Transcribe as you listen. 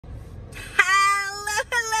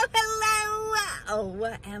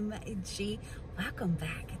OMG. Welcome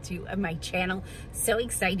back to my channel. So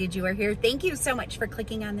excited you are here. Thank you so much for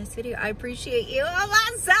clicking on this video. I appreciate you. I'm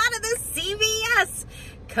outside of the CVS.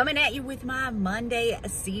 Coming at you with my Monday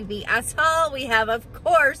CVS haul. We have, of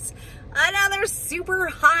course, another super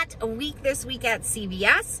hot week this week at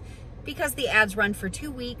CVS because the ads run for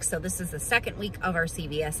 2 weeks. So this is the second week of our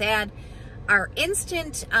CVS ad. Our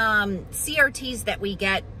instant CRTs that we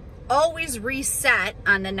get always reset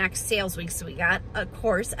on the next sales week. So we got, of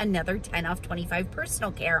course, another 10 off 25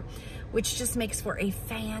 personal care, which just makes for a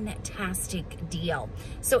fantastic deal.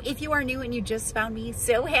 So if you are new and you just found me,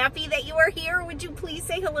 so happy that you are here. Would you please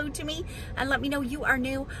say hello to me and let me know you are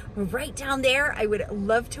new right down there? I would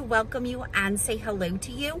love to welcome you and say hello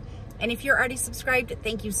to you. And if you're already subscribed,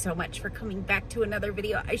 thank you so much for coming back to another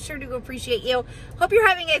video. I sure do appreciate you. Hope you're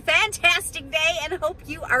having a fantastic day and hope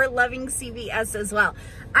you are loving CVS as well.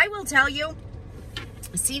 I will tell you,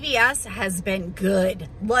 CVS has been good,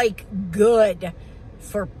 like good,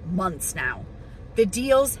 for months now. The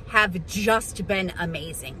deals have just been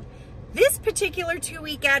amazing. This particular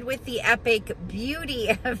 2-week ad with the Epic Beauty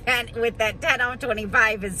event with that 10 off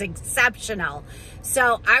 25 is exceptional.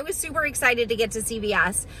 So I was super excited to get to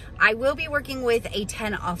CVS. I will be working with a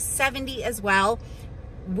 10 off 70 as well.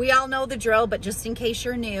 We all know the drill, but just in case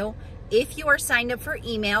you're new, if you are signed up for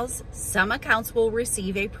emails, some accounts will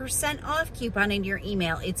receive a % off coupon in your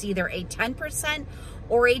email. It's either a 10%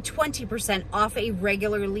 or a 20% off a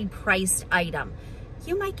regularly priced item.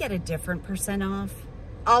 You might get a different % off.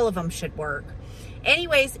 All of them should work.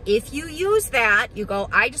 Anyways, if you use that, you go,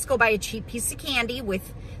 I just go buy a cheap piece of candy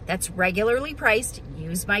that's regularly priced,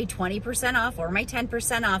 use my 20% off or my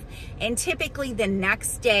 10% off, and typically the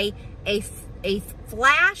next day, a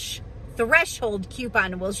flash threshold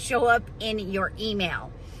coupon will show up in your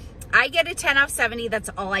email. I get a 10 off 70,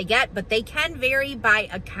 that's all I get, but they can vary by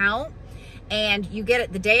account. And you get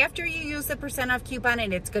it the day after you use the % off coupon,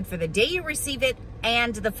 and it's good for the day you receive it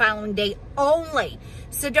and the following day only.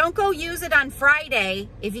 So don't go use it on Friday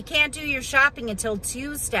if you can't do your shopping until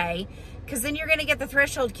Tuesday, because then you're going to get the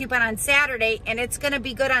threshold coupon on Saturday, and it's going to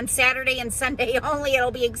be good on Saturday and Sunday only.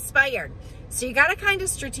 It'll be expired. So you got to kind of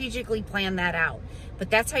strategically plan that out. But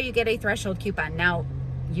that's how you get a threshold coupon. Now,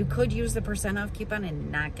 you could use the % off coupon and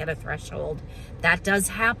not get a threshold. That does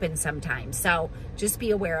happen sometimes. So just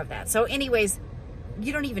be aware of that. So anyways,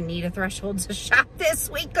 you don't even need a threshold to shop this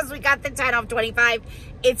week because we got the 10 off 25.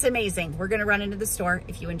 It's amazing. We're going to run into the store.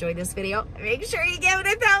 If you enjoyed this video, make sure you give it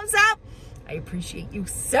a thumbs up. I appreciate you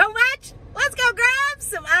so much. Let's go grab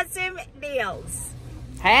some awesome deals.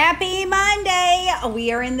 Happy Monday.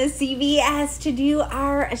 We are in the CVS to do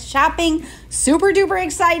our shopping. Super duper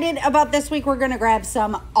excited about this week. We're going to grab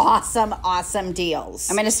some awesome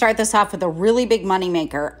deals. I'm going to start this off with a really big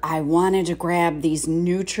moneymaker. I wanted to grab these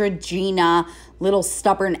Neutrogena little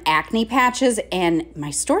stubborn acne patches, and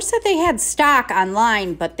my store said they had stock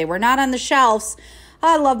online, but they were not on the shelves.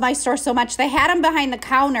 I love my store so much. They had them behind the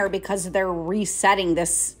counter because they're resetting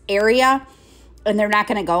this area, and they're not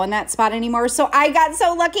going to go in that spot anymore. So I got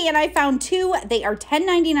so lucky and I found 2. They are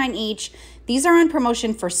 $10.99 each. These are on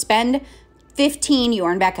promotion for spend $15. You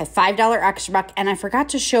earn back a $5 extra buck. And I forgot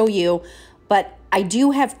to show you, but I do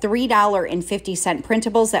have $3.50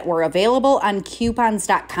 printables that were available on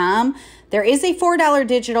coupons.com. There is a $4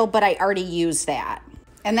 digital, but I already used that.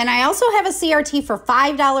 And then I also have a CRT for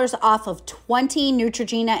 $5 off of 20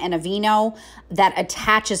 Neutrogena and Aveeno that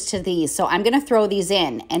attaches to these. So I'm going to throw these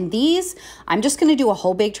in. And these, I'm just going to do a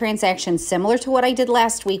whole big transaction similar to what I did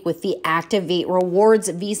last week with the Activate Rewards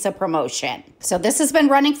Visa promotion. So this has been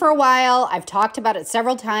running for a while. I've talked about it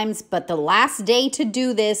several times, but the last day to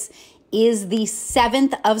do this is the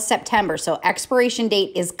 7th of September. So expiration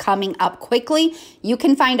date is coming up quickly. You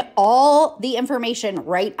can find all the information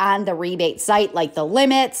right on the rebate site, like the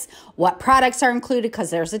limits, what products are included, because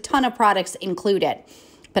there's a ton of products included.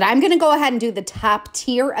 But I'm going to go ahead and do the top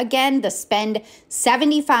tier again, the spend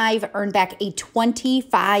 $75, earn back a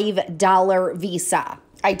 $25 Visa.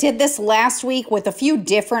 I did this last week with a few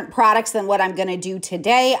different products than what I'm going to do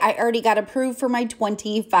today. I already got approved for my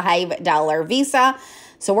 $25 Visa.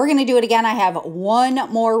 So we're going to do it again. I have one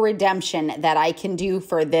more redemption that I can do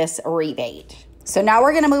for this rebate. So now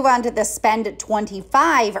we're going to move on to the spend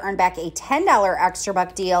 $25, earn back a $10 extra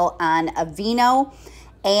buck deal on Aveeno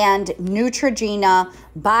and Neutrogena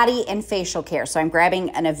body and facial care. So I'm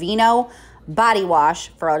grabbing an Aveeno body wash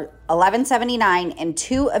for $11.79 and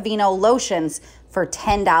 2 Aveeno lotions for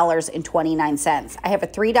 $10.29. I have a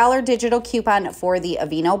 $3 digital coupon for the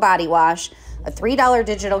Aveeno body wash. a $3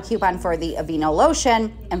 digital coupon for the Aveeno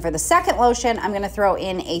lotion. And for the second lotion, I'm going to throw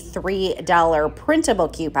in a $3 printable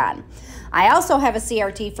coupon. I also have a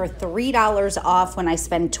CRT for $3 off when I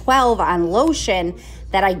spend $12 on lotion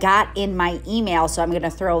that I got in my email. So I'm going to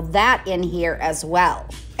throw that in here as well.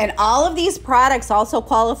 And all of these products also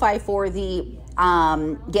qualify for the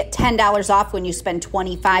get $10 off when you spend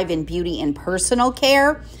 $25 in beauty and personal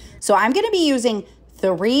care. So I'm going to be using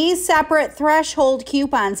 3 separate threshold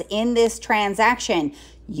coupons in this transaction.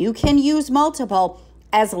 You can use multiple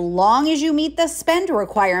as long as you meet the spend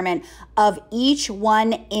requirement of each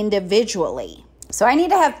one individually. So I need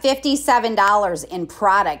to have $57 in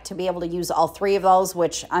product to be able to use all 3 of those,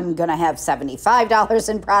 which I'm going to have $75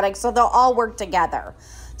 in product, so they'll all work together.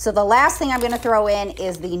 So the last thing I'm going to throw in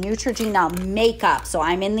is the Neutrogena makeup. So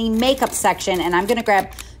I'm in the makeup section, and I'm going to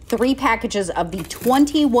grab 3 packages of the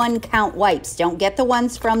 21 count wipes. Don't get the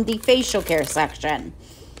ones from the facial care section.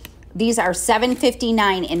 These are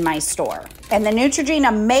 $7.59 in my store. And the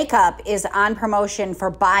Neutrogena makeup is on promotion for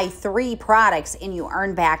buy 3 products and you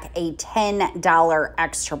earn back a $10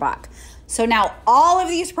 extra buck. So now all of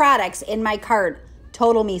these products in my cart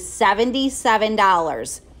total me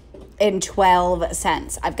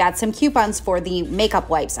 $77.12. I've got some coupons for the makeup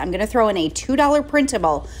wipes. I'm going to throw in a $2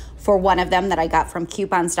 printable for one of them that I got from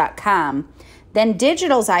coupons.com. Then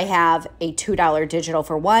digitals, I have a $2 digital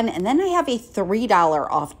for one, and then I have a $3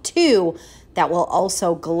 off 2 that will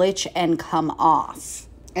also glitch and come off.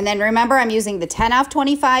 And then remember, I'm using the 10 off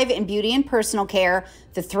 25 in beauty and personal care,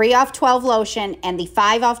 the 3 off 12 lotion, and the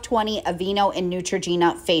 5 off 20 Aveeno and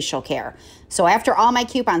Neutrogena facial care. So after all my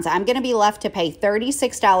coupons, I'm going to be left to pay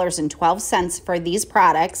 $36.12 for these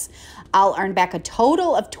products. I'll earn back a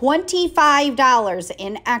total of $25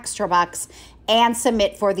 in extra bucks and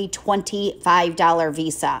submit for the $25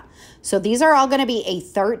 Visa. So these are all going to be a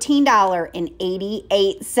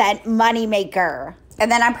 $13.88 moneymaker.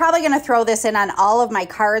 And then I'm probably going to throw this in on all of my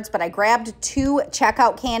cards, but I grabbed 2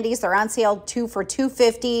 checkout candies. They're on sale 2 for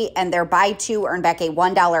 $2.50, and they're buy 2, earn back a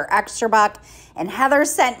 $1 extra buck. And Heather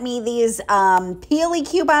sent me these Peely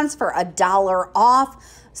coupons for $1 off.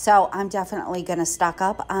 So I'm definitely going to stock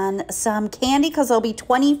up on some candy because they'll be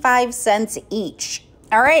 25 cents each.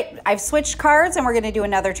 All right, I've switched cards and we're going to do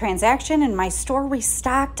another transaction, and my store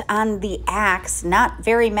restocked on the Axe. Not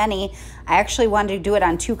very many. I actually wanted to do it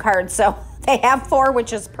on 2 cards, so they have 4,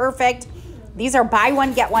 which is perfect. These are buy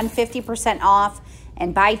 1, get 1 50% off,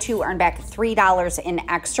 and buy 2, earn back $3 in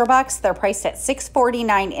extra bucks. They're priced at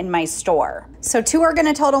 $6.49 in my store. So 2 are going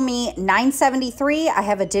to total me $9.73. I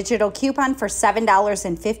have a digital coupon for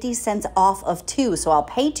 $7.50 off of 2. So I'll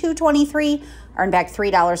pay $2.23, earn back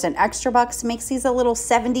 $3 in extra bucks. Makes these a little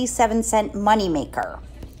 77-cent moneymaker.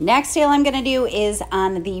 Next deal I'm going to do is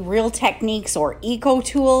on the Real Techniques or Eco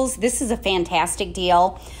Tools. This is a fantastic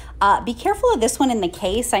deal. Be careful of this one in the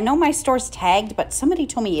case. I know my store's tagged, but somebody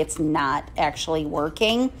told me it's not actually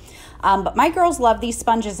working. But my girls love these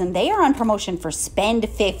sponges, and they are on promotion for spend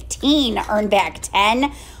 15, earn back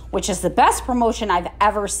 10, which is the best promotion I've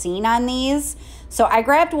ever seen on these. So I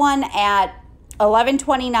grabbed one at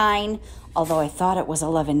 $11.29, although I thought it was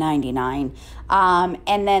 $11.99.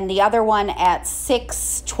 And then the other one at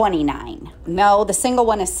 $6.29. No, the single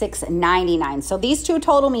one is $6.99. So these 2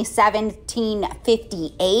 total me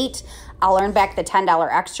 $17.58. I'll earn back the $10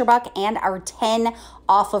 extra buck, and our 10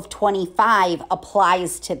 off of 25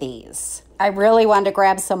 applies to these. I really wanted to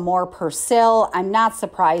grab some more Persil. I'm not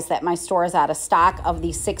surprised that my store is out of stock of the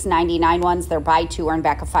 $6.99 ones. They're buy 2, earn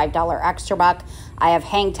back a $5 extra buck. I have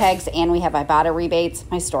hang tags and we have IBOTTA rebates.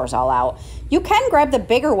 My store's all out. You can grab the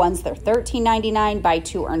bigger ones. They're $13.99, buy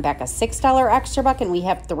 2, earn back a $6 extra buck, and we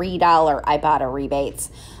have $3 IBOTTA rebates.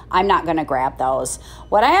 I'm not going to grab those.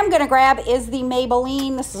 What I am going to grab is the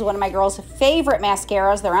Maybelline. This is one of my girls' favorite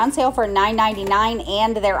mascaras. They're on sale for $9.99,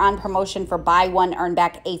 and they're on promotion for buy 1, earn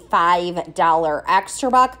back a $5 extra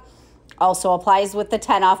buck. Also applies with the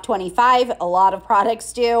 10 off 25. A lot of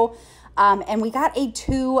products do. And we got a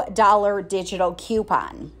 $2 digital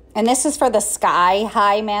coupon. And this is for the Sky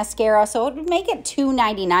High mascara. So it would make it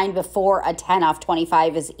 $2.99 before a 10 off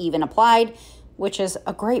 25 is even applied, which is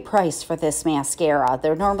a great price for this mascara.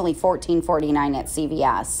 They're normally $14.49 at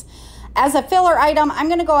CVS. As a filler item, I'm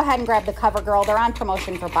going to go ahead and grab the CoverGirl. They're on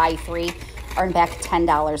promotion for buy 3, earn back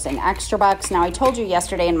 $10 in extra bucks. Now, I told you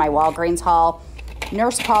yesterday in my Walgreens haul,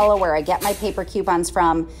 Nurse Paula, where I get my paper coupons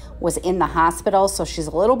from, was in the hospital, so she's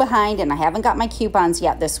a little behind, and I haven't got my coupons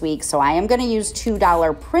yet this week, so I am going to use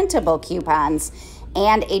 $2 printable coupons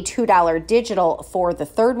and a $2 digital for the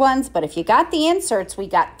third ones. But if you got the inserts, we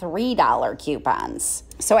got $3 coupons.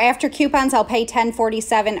 So after coupons, I'll pay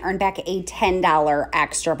 $10.47, earn back a $10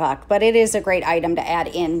 extra buck. But it is a great item to add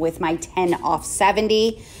in with my 10 off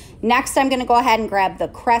 70. Next, I'm going to go ahead and grab the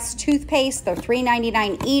Crest toothpaste. They're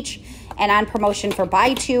 $3.99 each. And on promotion for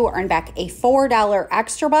buy two, earn back a $4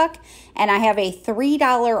 extra buck. And I have a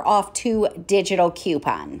 $3 off 2 digital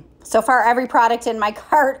coupon. So far, every product in my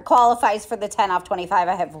cart qualifies for the 10 off 25.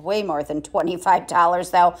 I have way more than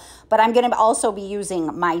 $25 though. But I'm going to also be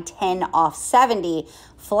using my 10 off 70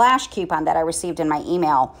 flash coupon that I received in my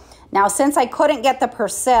email. Now, since I couldn't get the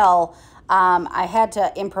Persil, I had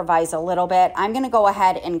to improvise a little bit. I'm going to go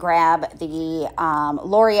ahead and grab the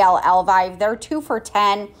L'Oreal Elvive. They're 2 for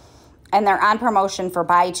 $10, and they're on promotion for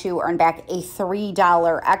buy two, earn back a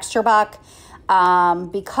 $3 extra buck.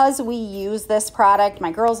 Because we use this product,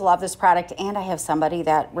 my girls love this product, and I have somebody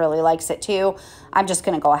that really likes it too. I'm just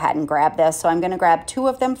going to go ahead and grab this. So I'm going to grab 2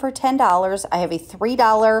 of them for $10. I have a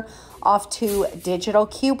 $3 off 2 digital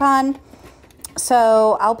coupon.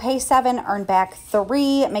 So I'll pay $7, earn back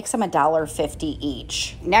 $3. It makes them $1.50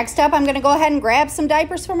 each. Next up, I'm going to go ahead and grab some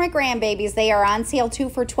diapers for my grandbabies. They are on sale 2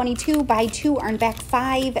 for $22. Buy 2, earn back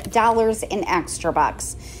 $5 in extra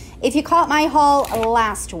bucks. If you caught my haul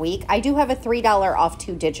last week, I do have a $3 off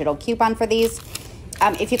 2 digital coupon for these.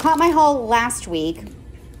 If you caught my haul last week,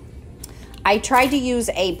 I tried to use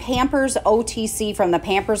a Pampers OTC from the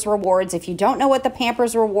Pampers Rewards. If you don't know what the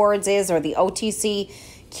Pampers Rewards is or the OTC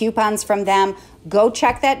coupons from them, go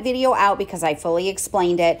check that video out because I fully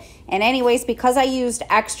explained it. And anyways, because I used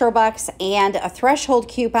extra bucks and a threshold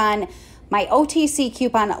coupon, my OTC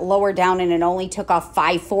coupon lowered down and it only took off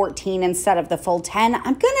 $5.14 instead of the full 10.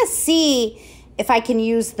 I'm gonna see if I can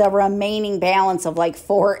use the remaining balance of like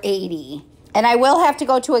 $4.80. And I will have to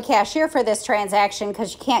go to a cashier for this transaction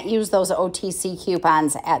because you can't use those OTC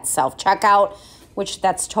coupons at self-checkout, which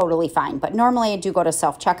that's totally fine. But normally I do go to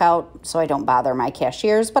self-checkout so I don't bother my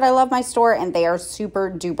cashiers, but I love my store and they are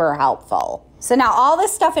super duper helpful. So now all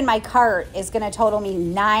this stuff in my cart is gonna total me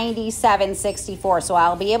 $97.64. So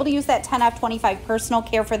I'll be able to use that 10 off 25 personal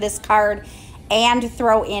care for this card and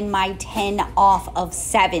throw in my 10 off of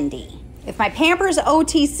 70. If my Pampers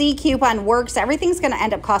OTC coupon works, everything's gonna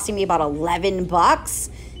end up costing me about 11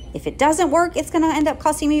 bucks. If it doesn't work, it's gonna end up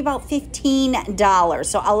costing me about $15.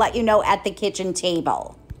 So I'll let you know at the kitchen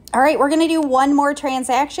table. All right, we're gonna do one more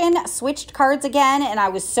transaction. Switched cards again, and I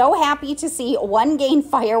was so happy to see One Gain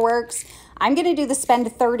Fireworks. I'm gonna do the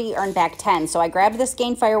spend 30, earn back 10. So I grabbed this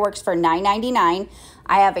Gain Fireworks for $9.99.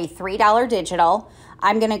 I have a $3 digital.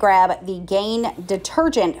 I'm gonna grab the Gain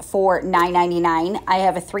detergent for $9.99. I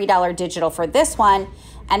have a $3 digital for this one.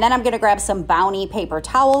 And then I'm gonna grab some Bounty paper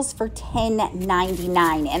towels for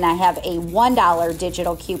 $10.99. And I have a $1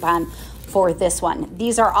 digital coupon for this one.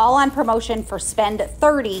 These are all on promotion for spend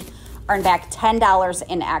 30, earn back $10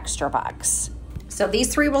 in extra bucks. So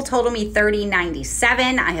these 3 will total me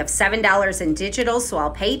 $30.97. I have $7 in digital, so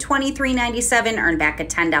I'll pay $23.97, earn back a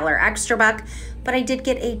 $10 extra buck. But I did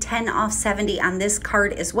get a 10 off 70 on this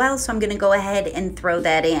card as well, so I'm gonna go ahead and throw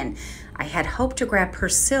that in. I had hoped to grab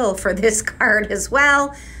Persil for this card as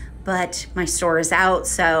well, but my store is out,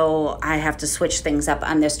 so I have to switch things up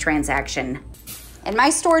on this transaction. And my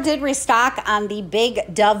store did restock on the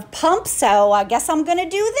big Dove pump, so I guess I'm gonna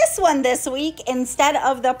do this one this week instead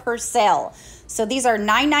of the Persil. So these are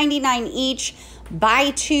 $9.99 each.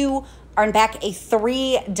 Buy 2, earn back a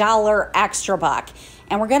 $3 extra buck.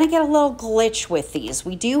 And we're gonna get a little glitch with these.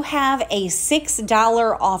 We do have a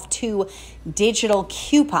 $6 off 2 digital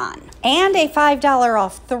coupon and a $5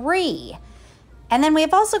 off 3. And then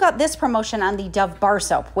we've also got this promotion on the Dove bar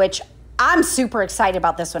soap, which I'm super excited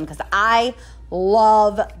about this one because I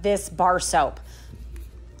love this bar soap.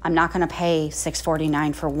 I'm not gonna pay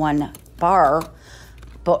 $6.49 for 1 bar,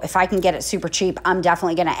 but if I can get it super cheap, I'm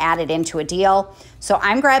definitely gonna add it into a deal. So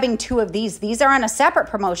I'm grabbing 2 of these. These are on a separate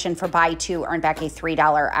promotion for buy 2, earn back a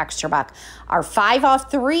 $3 extra buck. Our 5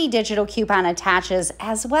 off 3 digital coupon attaches,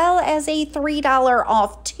 as well as a $3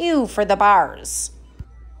 off 2 for the bars.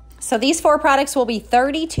 So these 4 products will be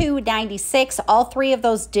 $32.96. All 3 of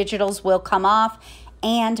those digitals will come off,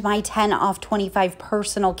 and my 10 off 25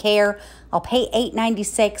 personal care, I'll pay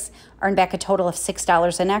 $8.96, earn back a total of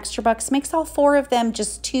 $6 in extra bucks, makes all 4 of them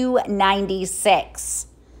just $2.96.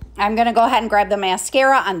 I'm gonna go ahead and grab the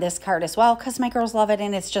mascara on this card as well because my girls love it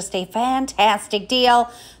and it's just a fantastic deal.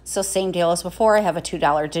 So same deal as before, I have a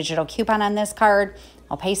 $2 digital coupon on this card.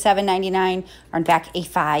 I'll pay $7.99, earn back a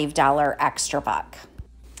 $5 extra buck.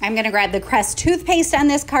 I'm gonna grab the Crest toothpaste on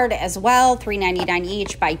this card as well, $3.99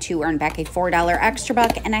 each. Buy 2, earn back a $4 extra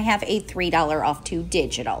buck, and I have a $3 off 2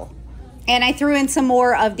 digital. And I threw in some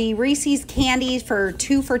more of the Reese's candies for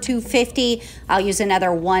 $2 for $2.50. I'll use another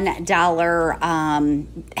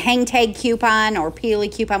 $1 hang tag coupon or Peely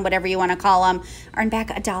coupon, whatever you want to call them. Earn back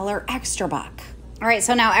 $1 extra buck. All right,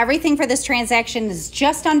 so now everything for this transaction is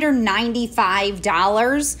just under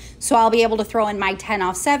 $95. So I'll be able to throw in my 10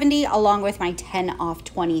 off 70 along with my 10 off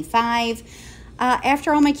 25.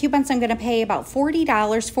 After all my coupons, I'm going to pay about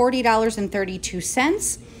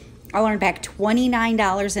 $40.32. I'll earn back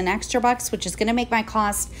 $29 in extra bucks, which is going to make my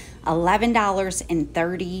cost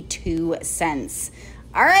 $11.32.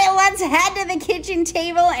 All right, let's head to the kitchen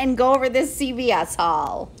table and go over this CVS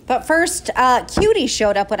haul. But first, Cutie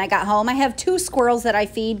showed up when I got home. I have 2 squirrels that I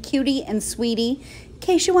feed, Cutie and Sweetie. In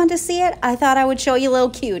case you want to see it, I thought I would show you little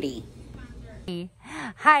Cutie.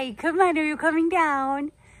 Hi, come on, are you coming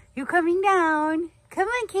down? You coming down? Come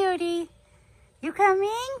on, Cutie. You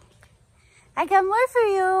coming? I got more for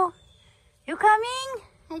you. You coming?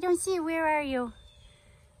 I don't see you. Where are you?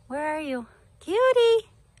 Where are you? Cutie.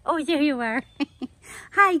 Oh, there you are.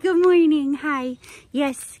 Hi, good morning. Hi.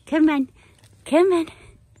 Yes, come on. Come on.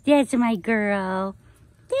 That's my girl.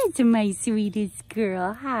 That's my sweetest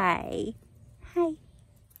girl. Hi. Hi.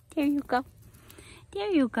 There you go. There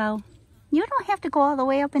you go. You don't have to go all the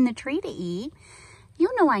way up in the tree to eat. You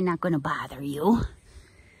know I'm not going to bother you.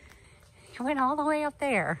 You went all the way up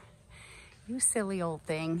there. You silly old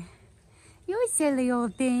thing. You silly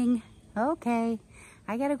old thing. Okay.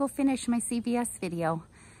 I got to go finish my CVS video.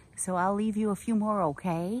 So I'll leave you a few more,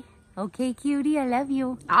 okay? Okay, Cutie, I love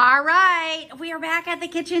you. All right, we are back at the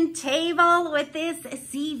kitchen table with this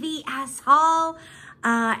CVS haul.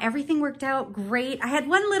 Everything worked out great. I had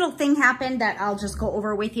one little thing happen that I'll just go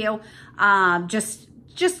over with you. Just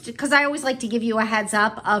because I always like to give you a heads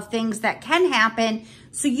up of things that can happen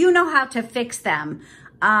so you know how to fix them.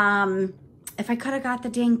 If I could have got the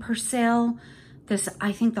dang Persil,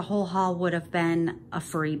 I think the whole haul would have been a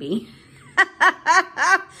freebie.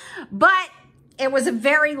 But it was a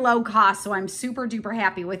very low cost, so I'm super duper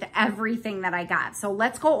happy with everything that I got. So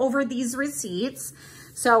let's go over these receipts.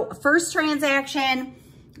 So first transaction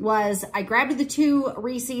was I grabbed the 2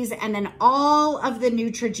 Reese's and then all of the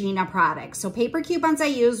Neutrogena products. So paper coupons I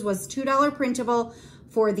used was $2 printable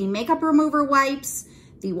for the makeup remover wipes,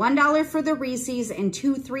 the $1 for the Reese's, and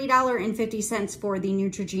 $3.50 for the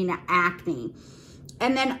Neutrogena acne.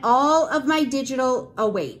 And then all of my digital,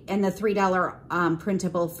 and the $3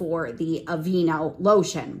 printable for the Aveeno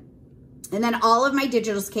lotion. And then all of my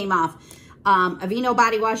digitals came off. Aveeno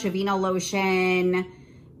body wash, Aveeno lotion,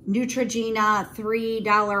 Neutrogena,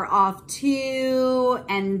 $3 off 2,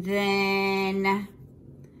 and then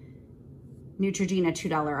Neutrogena,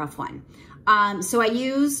 $2 off 1. So I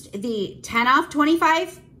used the 10 off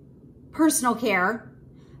 25 personal care,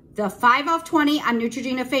 the 5 off 20 on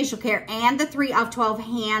Neutrogena facial care, and the 3 off 12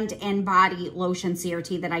 hand and body lotion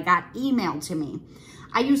CRT that I got emailed to me.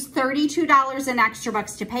 I used $32 in extra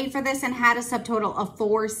bucks to pay for this and had a subtotal of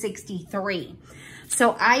 $463.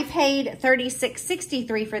 So I paid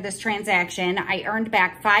 $36.63 for this transaction. I earned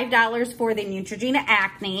back $5 for the Neutrogena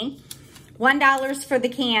acne, $1 for the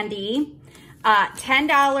candy,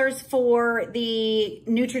 $10 for the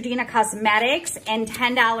Neutrogena cosmetics, and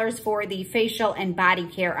 $10 for the facial and body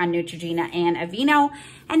care on Neutrogena and Aveeno,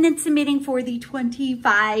 and then submitting for the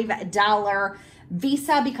 $25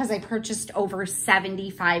 Visa because I purchased over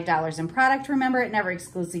 $75 in product. Remember, it never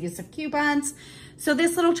excludes the use of coupons. So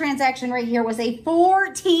this little transaction right here was a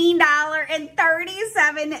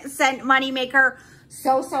 $14.37 moneymaker.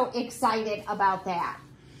 So excited about that.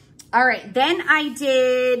 All right, then I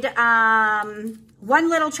did one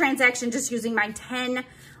little transaction just using my 10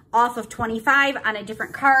 off of 25 on a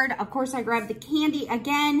different card. Of course, I grabbed the candy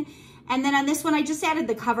again. And then on this one, I just added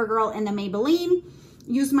the CoverGirl and the Maybelline.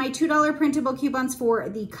 Used my $2 printable coupons for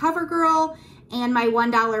the CoverGirl and my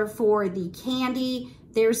 $1 for the candy.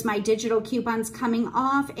 There's my digital coupons coming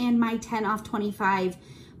off and my 10 off 25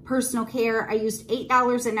 personal care. I used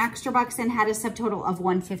 $8 in extra bucks and had a subtotal of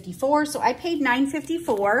 $154. So I paid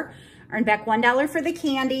 $9.54, earned back $1 for the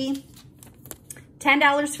candy,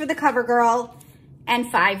 $10 for the CoverGirl,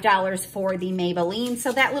 and $5 for the Maybelline.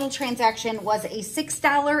 So that little transaction was a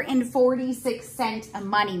 $6.46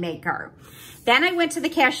 moneymaker. Then I went to the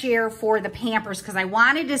cashier for the Pampers because I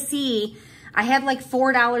wanted to see, I had like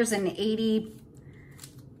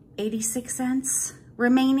 $4.86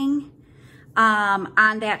 remaining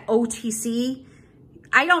on that OTC.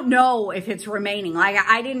 I don't know if it's remaining. Like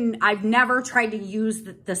I've never tried to use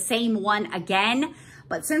the same one again,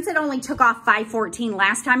 but since it only took off $5.14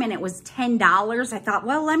 last time and it was $10, I thought,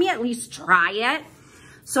 well, let me at least try it.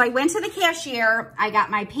 So I went to the cashier. I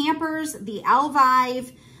got my Pampers, the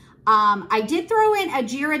Elvive, I did throw in a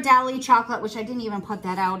Ghirardelli chocolate, which I didn't even put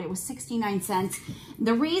that out. It was 69 cents.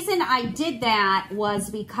 The reason I did that was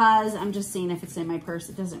because, I'm just seeing if it's in my purse.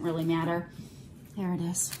 It doesn't really matter. There it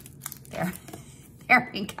is. There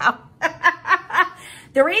we go.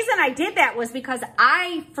 The reason I did that was because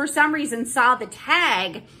I, for some reason, saw the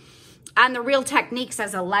tag on the Real Techniques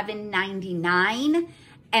as $11.99.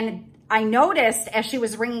 And I noticed as she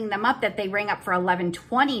was ringing them up that they ring up for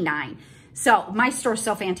 $11.29. So my store's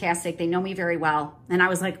so fantastic. They know me very well. And I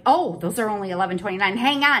was like, oh, those are only $11.29.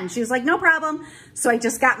 Hang on. She was like, no problem. So I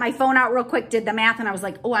just got my phone out real quick, did the math, and I was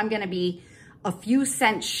like, oh, I'm going to be a few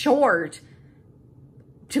cents short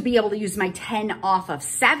to be able to use my 10 off of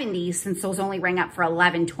 70 since those only ring up for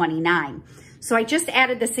 $11.29. So I just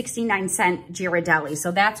added the 69-cent Ghirardelli.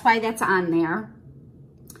 So that's why that's on there.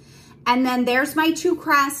 And then there's my 2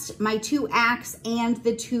 Crest, my 2 Axe, and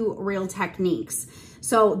the 2 Real Techniques.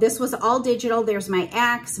 So this was all digital. There's my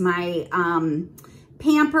Axe, my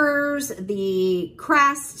Pampers, the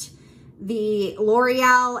Crest, the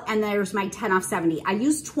L'Oreal, and there's my 10 off 70. I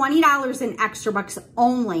used $20 in extra bucks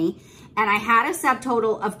only, and I had a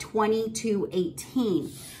subtotal of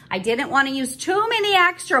 $22.18. I didn't want to use too many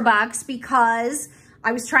extra bucks because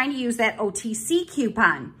I was trying to use that OTC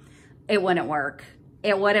coupon. It wouldn't work.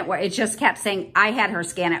 It wouldn't work. It just kept saying, I had her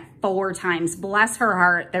scan it 4 times. Bless her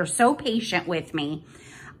heart. They're so patient with me.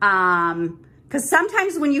 Because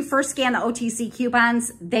sometimes when you first scan the OTC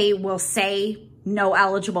coupons, they will say no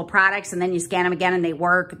eligible products, and then you scan them again and they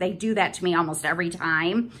work. They do that to me almost every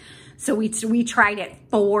time. So we tried it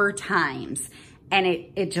 4 times and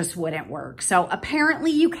it just wouldn't work. So apparently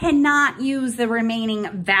you cannot use the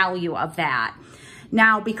remaining value of that.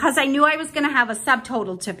 Now, because I knew I was going to have a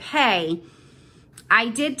subtotal to pay, I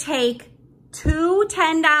did take 2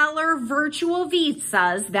 $10 virtual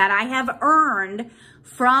Visas that I have earned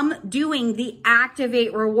from doing the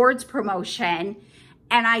Activate Rewards promotion,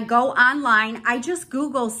 and I go online. I just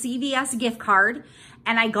Google CVS gift card,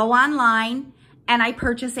 and I go online and I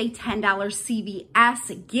purchase a $10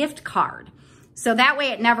 CVS gift card. So that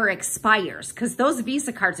way it never expires, because those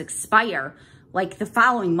Visa cards expire like the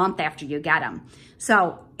following month after you get them.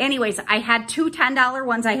 So anyways, I had 2 $10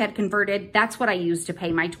 ones I had converted. That's what I used to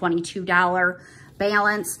pay my $22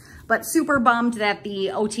 balance. But super bummed that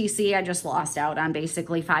the OTC, I just lost out on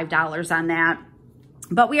basically $5 on that.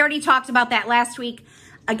 But we already talked about that last week.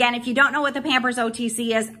 Again, if you don't know what the Pampers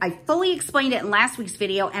OTC is, I fully explained it in last week's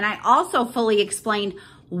video, and I also fully explained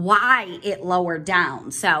why it lowered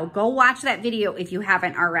down. So go watch that video if you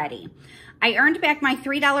haven't already. I earned back my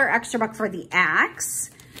 $3 extra buck for the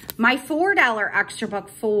Axe, my $4 extra buck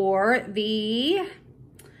for the,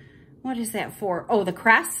 what is that for? Oh, the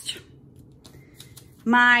Crest.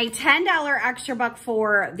 My $10 extra buck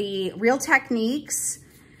for the Real Techniques,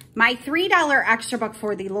 my $3 extra buck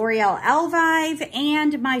for the L'Oreal Elvive,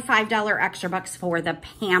 and my $5 extra bucks for the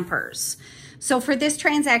Pampers. So for this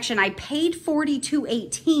transaction, I paid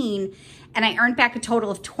 $42.18 and I earned back a total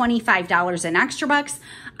of $25 in extra bucks.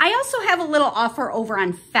 I also have a little offer over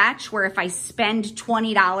on Fetch where if I spend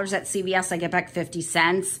 $20 at CVS, I get back 50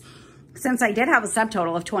 cents. Since I did have a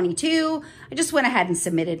subtotal of $22, I just went ahead and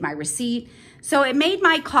submitted my receipt. So it made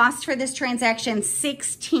my cost for this transaction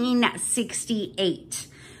 $16.68.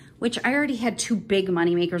 Which I already had 2 big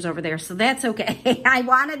money makers over there, so that's okay. I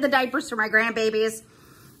wanted the diapers for my grandbabies,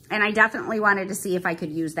 and I definitely wanted to see if I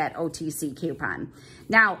could use that OTC coupon.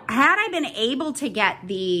 Now, had I been able to get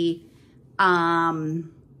the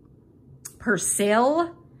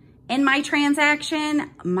Persil in my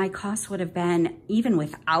transaction, my cost would have been, even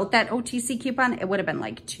without that OTC coupon, it would have been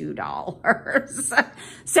like $2.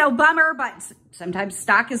 So bummer, but sometimes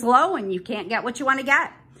stock is low and you can't get what you want to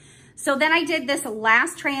get. So then I did this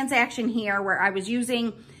last transaction here where I was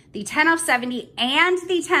using the 10 off 70 and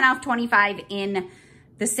the 10 off 25 in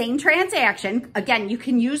the same transaction. Again, you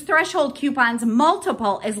can use threshold coupons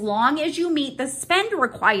multiple as long as you meet the spend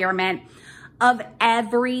requirement of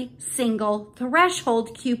every single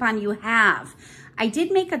threshold coupon you have. I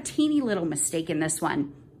did make a teeny little mistake in this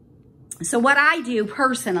one. So what I do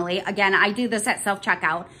personally, again, I do this at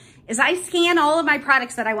self-checkout, is I scan all of my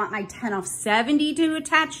products that I want my 10 off 70 to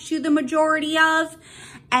attach to the majority of,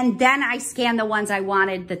 and then I scan the ones I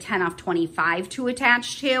wanted the 10 off 25 to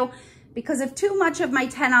attach to, because if too much of my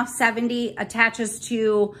 10 off 70 attaches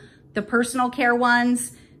to the personal care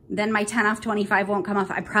ones, then my 10 off 25 won't come off.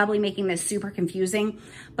 I'm probably making this super confusing,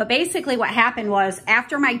 but basically what happened was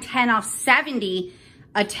after my 10 off 70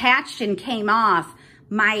 attached and came off,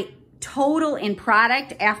 my total in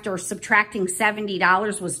product after subtracting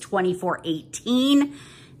 $70 was $24.18.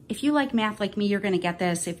 If you like math like me, you're gonna get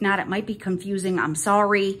this. If not, it might be confusing, I'm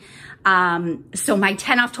sorry. So my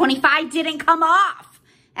 10 off 25 didn't come off.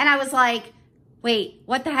 And I was like, wait,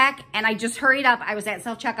 what the heck? And I just hurried up. I was at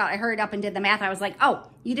self-checkout. I hurried up and did the math. I was like, oh,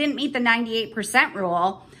 you didn't meet the 98%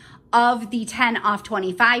 rule of the 10 off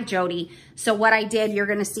 25, Jody. So what I did, you're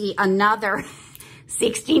gonna see another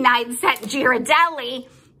 69-cent Ghirardelli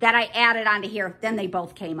that I added onto here. Then they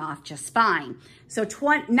both came off just fine. So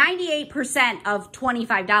 98% of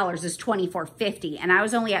 $25 is $24.50, and I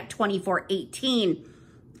was only at $24.18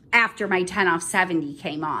 after my 10 off 70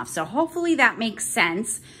 came off. So hopefully that makes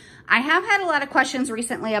sense. I have had a lot of questions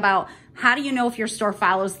recently about how do you know if your store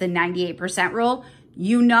follows the 98% rule?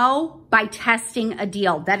 You know by testing a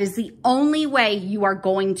deal. That is the only way you are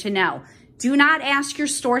going to know. Do not ask your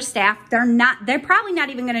store staff. They're probably not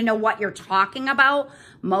even gonna know what you're talking about,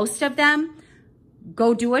 most of them.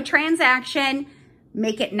 Go do a transaction,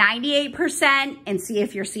 make it 98% and see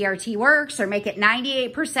if your CRT works, or make it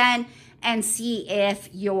 98% and see if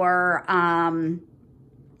your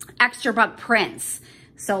extra buck prints.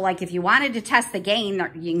 So like if you wanted to test the gain,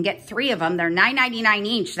 you can get 3 of them. They're $9.99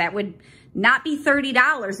 each. That would not be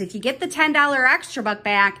 $30. If you get the $10 extra buck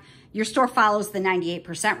back, your store follows the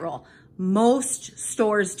 98% rule. Most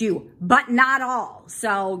stores do, but not all.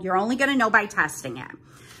 So you're only gonna know by testing it.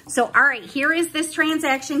 So, all right, here is this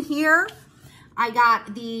transaction here. I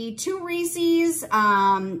got the 2 Reese's, the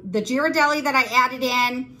Ghirardelli that I added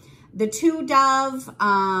in, the 2 Dove,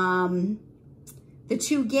 the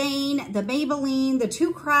 2 Gain, the Maybelline, the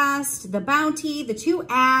 2 Crest, the Bounty, the 2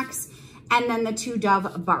 Axe, and then the 2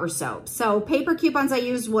 Dove bar soap. So paper coupons I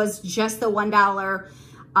used was just the $1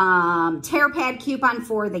 tear pad coupon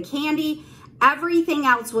for the candy. Everything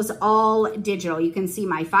else was all digital. You can see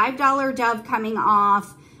my $5 Dove coming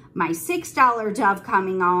off, my $6 Dove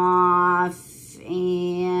coming off,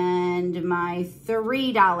 and my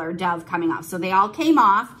 $3 Dove coming off. So they all came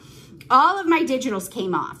off. All of my digitals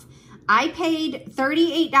came off. I paid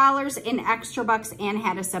 $38 in extra bucks and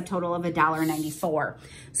had a subtotal of $1.94.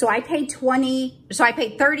 So I paid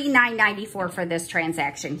 $39.94 for this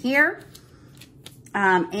transaction here.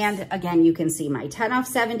 And again, you can see my 10 off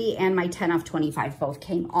 70 and my 10 off 25 both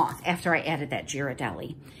came off after I added that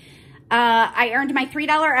Ghirardelli. I earned my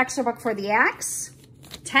 $3 extra buck for the Axe,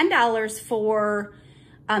 $10 for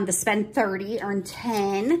the spend 30, earned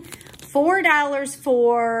 10, $4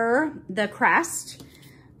 for the Crest,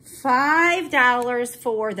 $5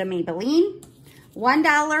 for the Maybelline,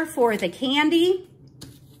 $1 for the candy,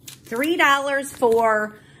 $3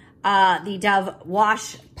 for the Dove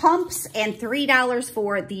wash pumps, and $3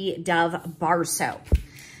 for the Dove bar soap.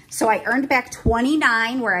 So I earned back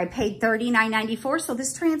 $29 where I paid $39.94. So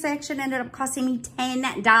this transaction ended up costing me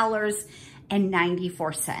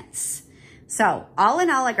 $10.94. So all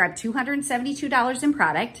in all, I grabbed $272 in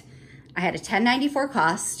product. I had a $10.94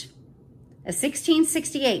 cost, a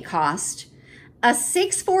 $16.68 cost, a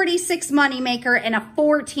 $6.46 moneymaker, and a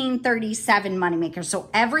 $14.37 moneymaker. So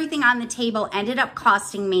everything on the table ended up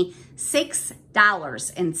costing me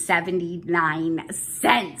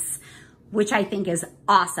 $6.79, which I think is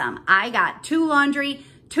awesome. I got 2 laundry,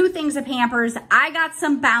 2 things of Pampers. I got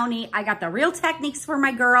some Bounty. I got the Real Techniques for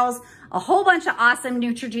my girls, a whole bunch of awesome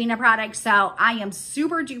Neutrogena products. So I am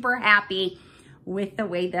super duper happy with the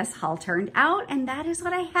way this haul turned out, and that is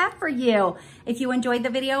what I have for you. If you enjoyed the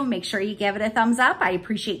video, make sure you give it a thumbs up. I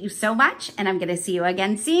appreciate you so much, and I'm gonna see you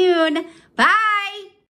again soon. Bye.